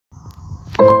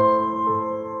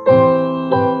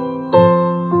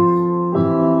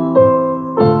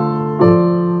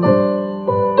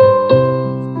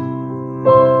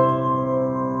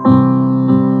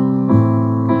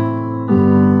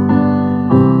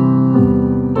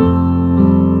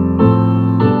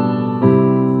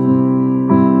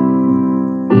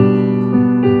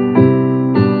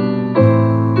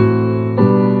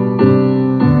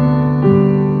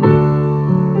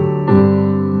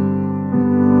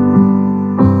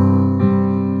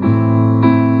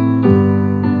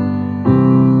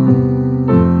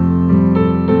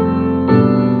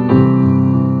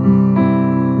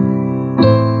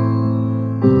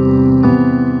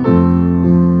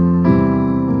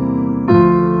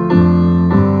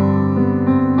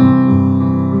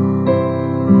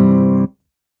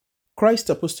Christ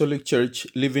Apostolic Church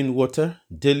Living Water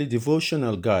Daily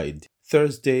Devotional Guide,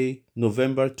 Thursday,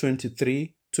 November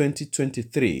 23,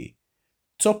 2023.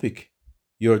 Topic: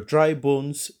 Your dry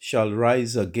bones shall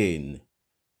rise again.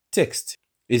 Text: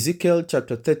 Ezekiel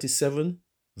chapter 37,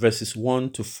 verses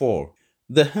 1 to 4.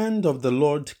 The hand of the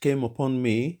Lord came upon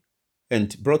me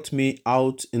and brought me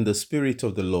out in the spirit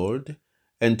of the Lord,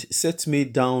 and set me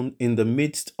down in the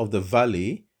midst of the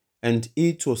valley, and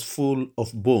it was full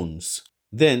of bones.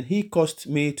 Then he caused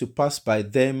me to pass by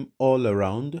them all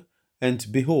around, and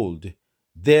behold,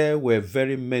 there were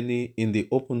very many in the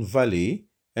open valley,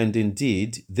 and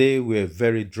indeed they were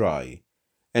very dry.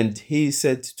 And he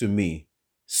said to me,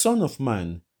 Son of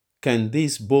man, can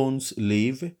these bones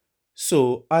live?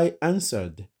 So I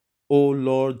answered, O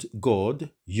Lord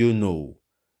God, you know.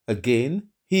 Again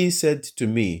he said to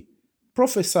me,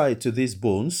 Prophesy to these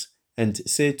bones, and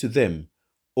say to them,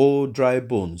 O dry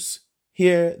bones,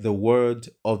 hear the word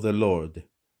of the Lord.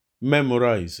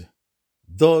 Memorize.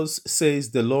 Thus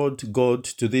says the Lord God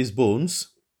to these bones,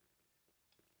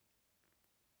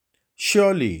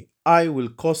 Surely I will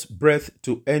cause breath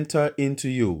to enter into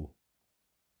you,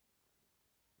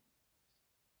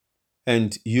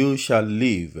 and you shall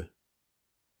live.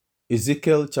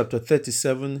 Ezekiel chapter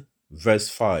 37, verse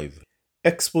 5.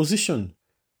 Exposition.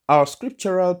 Our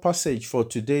scriptural passage for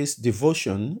today's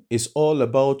devotion is all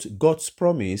about God's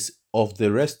promise of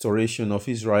the restoration of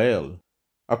Israel.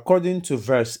 According to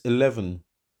verse 11,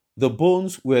 the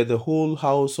bones were the whole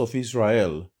house of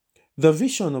Israel. The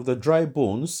vision of the dry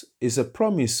bones is a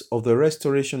promise of the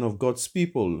restoration of God's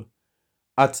people.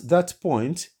 At that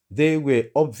point, they were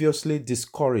obviously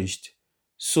discouraged,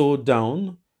 so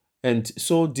down, and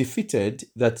so defeated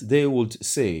that they would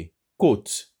say,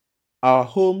 quote, Our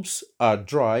homes are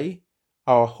dry,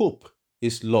 our hope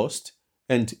is lost,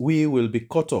 and we will be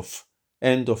cut off.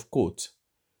 End of quote.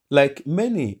 Like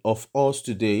many of us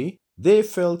today, they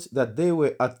felt that they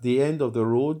were at the end of the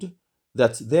road,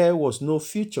 that there was no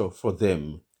future for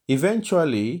them.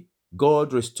 Eventually,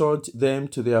 God restored them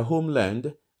to their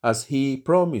homeland as He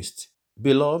promised.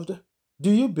 Beloved,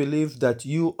 do you believe that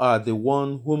you are the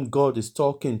one whom God is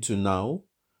talking to now?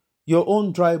 Your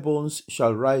own dry bones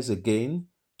shall rise again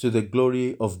to the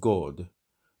glory of God.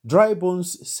 Dry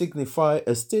bones signify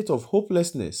a state of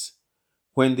hopelessness.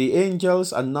 When the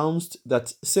angels announced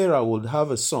that Sarah would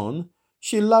have a son,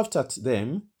 she laughed at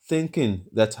them, thinking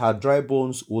that her dry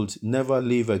bones would never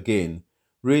live again.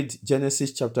 Read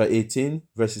Genesis chapter 18,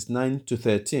 verses 9 to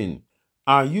 13.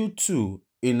 Are you too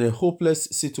in a hopeless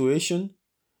situation?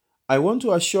 I want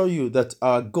to assure you that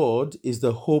our God is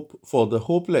the hope for the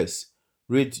hopeless.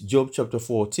 Read Job chapter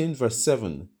 14, verse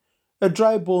 7. A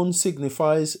dry bone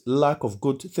signifies lack of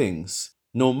good things.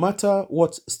 No matter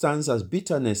what stands as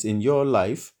bitterness in your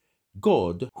life,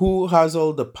 God, who has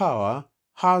all the power,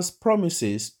 has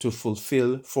promises to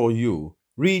fulfill for you.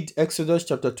 Read Exodus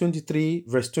chapter 23,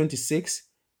 verse 26,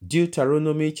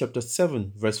 Deuteronomy chapter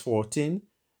 7, verse 14,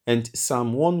 and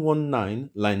Psalm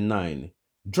 119, line 9.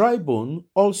 Dry bone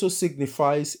also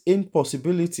signifies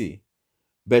impossibility,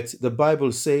 but the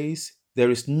Bible says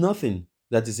there is nothing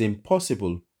that is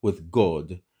impossible with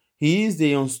God. He is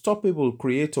the unstoppable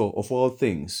creator of all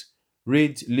things.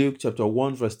 Read Luke chapter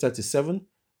 1 verse 37,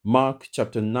 Mark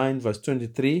chapter 9 verse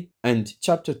 23, and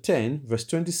chapter 10 verse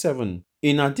 27.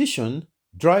 In addition,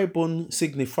 dry bone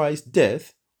signifies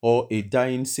death or a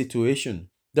dying situation.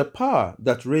 The power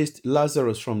that raised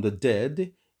Lazarus from the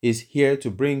dead is here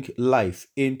to bring life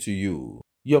into you.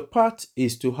 Your part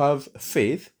is to have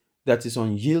faith that is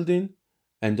unyielding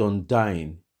and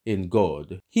undying in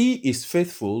God. He is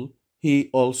faithful,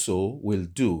 He also will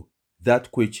do that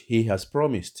which He has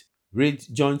promised. Read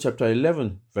John chapter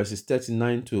 11, verses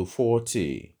 39 to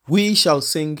 40. We shall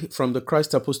sing from the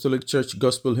Christ Apostolic Church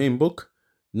Gospel Hymn Book,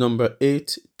 number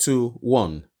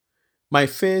 821. My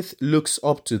faith looks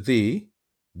up to Thee,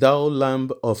 Thou Lamb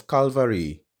of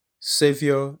Calvary,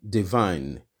 Savior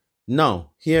divine.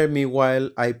 Now hear me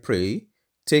while I pray,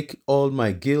 take all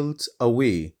my guilt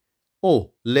away.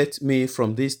 Oh, let me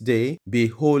from this day be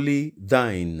wholly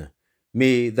Thine.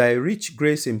 May Thy rich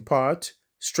grace impart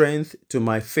strength to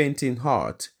my fainting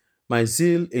heart, my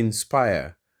zeal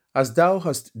inspire. As Thou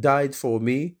hast died for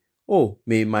me, oh,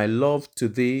 may my love to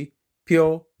Thee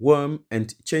pure, warm,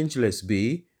 and changeless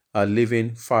be, a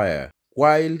living fire.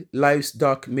 While life's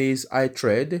dark maze I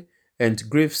tread, and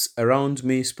griefs around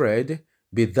me spread,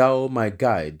 be Thou my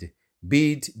guide.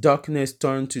 Bid darkness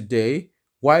turn to day,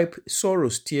 wipe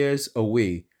sorrow's tears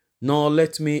away, nor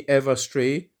let me ever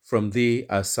stray from Thee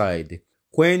aside.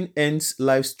 When ends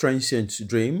life's transient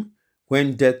dream,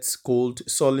 when death's cold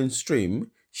sullen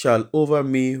stream shall over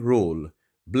me roll,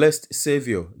 blessed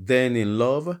Saviour, then in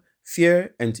love,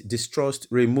 fear and distrust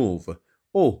remove.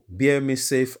 Oh, bear me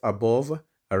safe above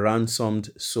a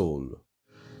ransomed soul.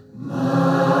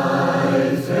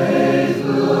 My faith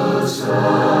looks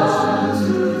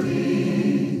unto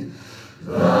thee,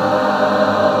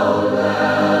 thou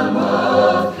Lamb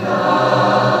of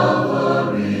Calvary,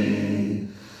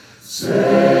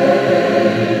 Savior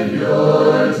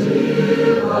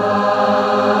divine.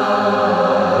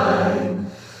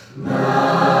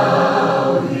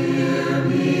 Now hear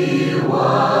me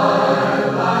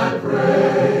while I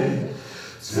pray.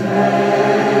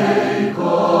 Take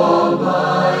all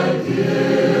my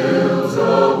guilt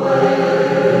away.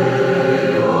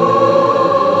 Oh,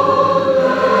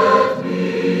 let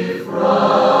me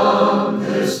from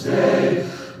this day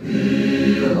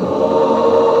be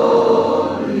wholly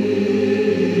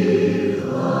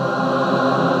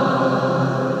thine.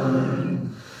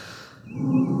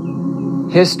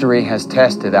 History has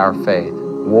tested our faith.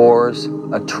 Wars,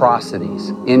 atrocities,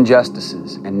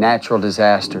 injustices, and natural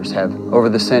disasters have, over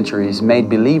the centuries, made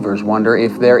believers wonder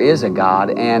if there is a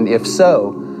God, and if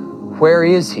so, where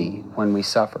is He when we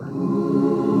suffer?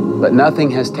 But nothing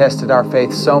has tested our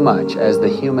faith so much as the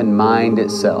human mind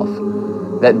itself,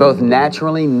 that both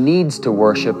naturally needs to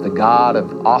worship the God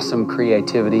of awesome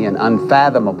creativity and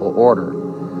unfathomable order,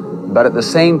 but at the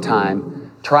same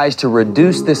time tries to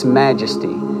reduce this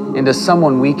majesty into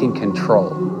someone we can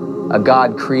control, a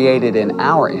God created in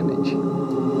our image.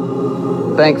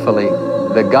 Thankfully,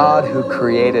 the God who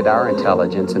created our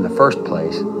intelligence in the first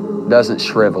place doesn't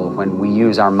shrivel when we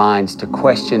use our minds to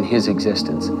question His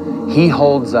existence. He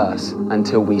holds us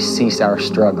until we cease our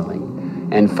struggling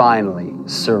and finally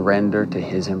surrender to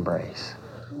His embrace.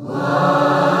 While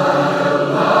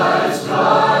life's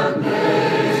dark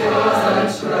maze I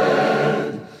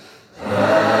tread,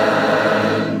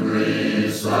 and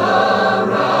griefs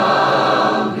around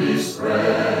me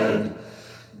spread,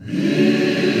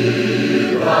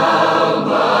 be thou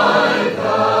my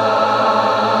guide.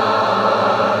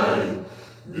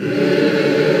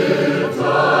 Bid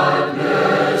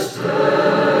darkness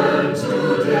turn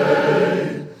to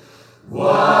day,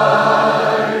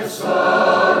 wipe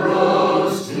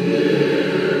sorrow's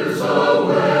tears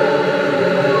away,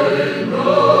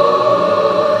 nor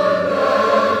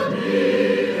let me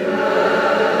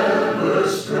ever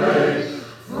stray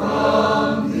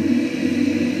from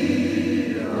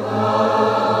thee aside.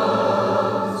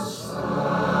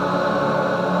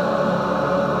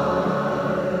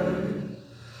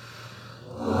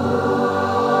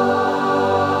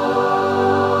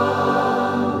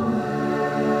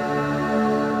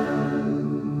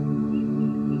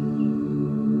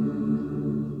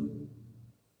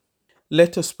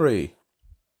 Let us pray.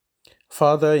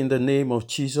 Father, in the name of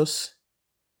Jesus,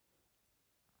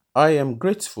 I am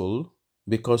grateful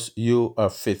because you are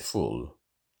faithful.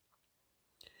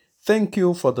 Thank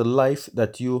you for the life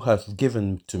that you have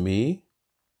given to me.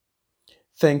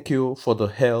 Thank you for the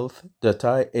health that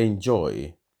I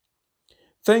enjoy.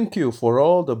 Thank you for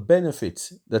all the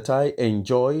benefits that I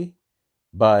enjoy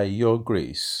by your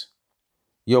grace.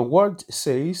 Your word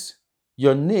says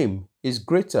your name is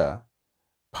greater,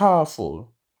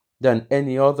 powerful than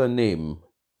any other name.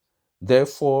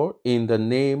 Therefore, in the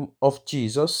name of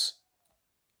Jesus,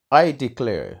 I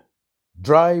declare,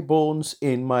 dry bones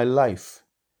in my life,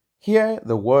 hear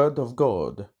the word of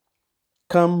God.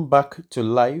 Come back to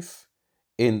life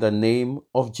in the name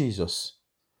of Jesus.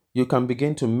 You can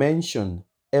begin to mention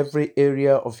every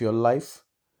area of your life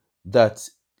that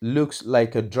looks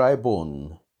like a dry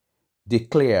bone.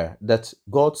 Declare that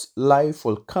God's life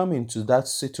will come into that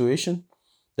situation,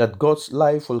 that God's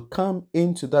life will come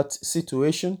into that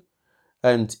situation,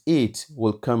 and it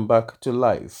will come back to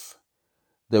life.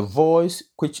 The voice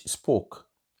which spoke,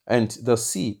 and the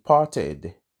sea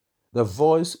parted. The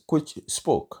voice which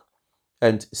spoke,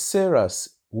 and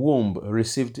Sarah's womb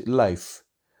received life.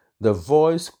 The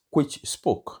voice which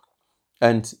spoke,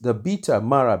 and the bitter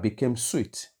Mara became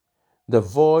sweet. The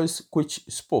voice which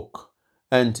spoke,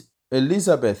 and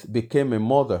Elizabeth became a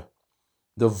mother.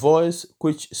 The voice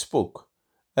which spoke,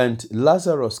 and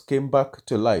Lazarus came back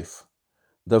to life.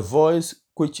 The voice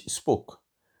which spoke,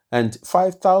 and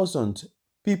 5,000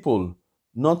 people,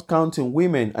 not counting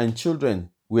women and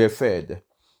children, were fed.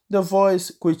 The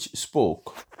voice which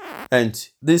spoke, and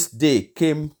this day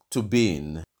came to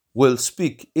being, will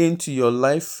speak into your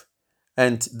life,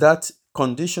 and that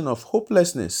condition of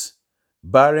hopelessness,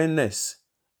 barrenness,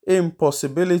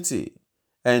 impossibility,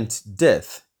 and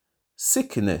death,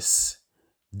 sickness,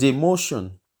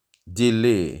 demotion,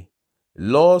 delay,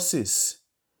 losses,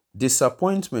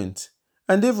 disappointment,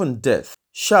 and even death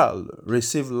shall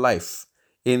receive life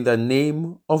in the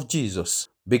name of Jesus.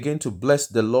 Begin to bless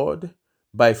the Lord.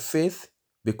 By faith,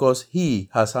 because he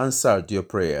has answered your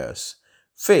prayers.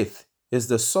 Faith is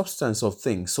the substance of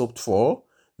things hoped for,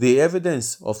 the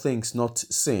evidence of things not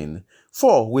seen.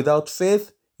 For without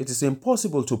faith, it is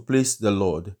impossible to please the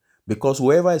Lord, because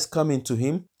whoever is coming to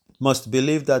him must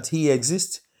believe that he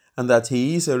exists and that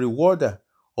he is a rewarder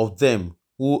of them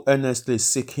who earnestly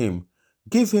seek him.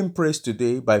 Give him praise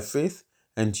today by faith,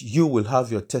 and you will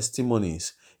have your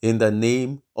testimonies in the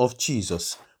name of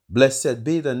Jesus. Blessed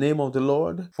be the name of the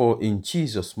Lord, for in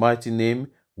Jesus' mighty name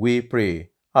we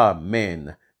pray.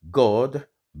 Amen. God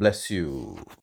bless you.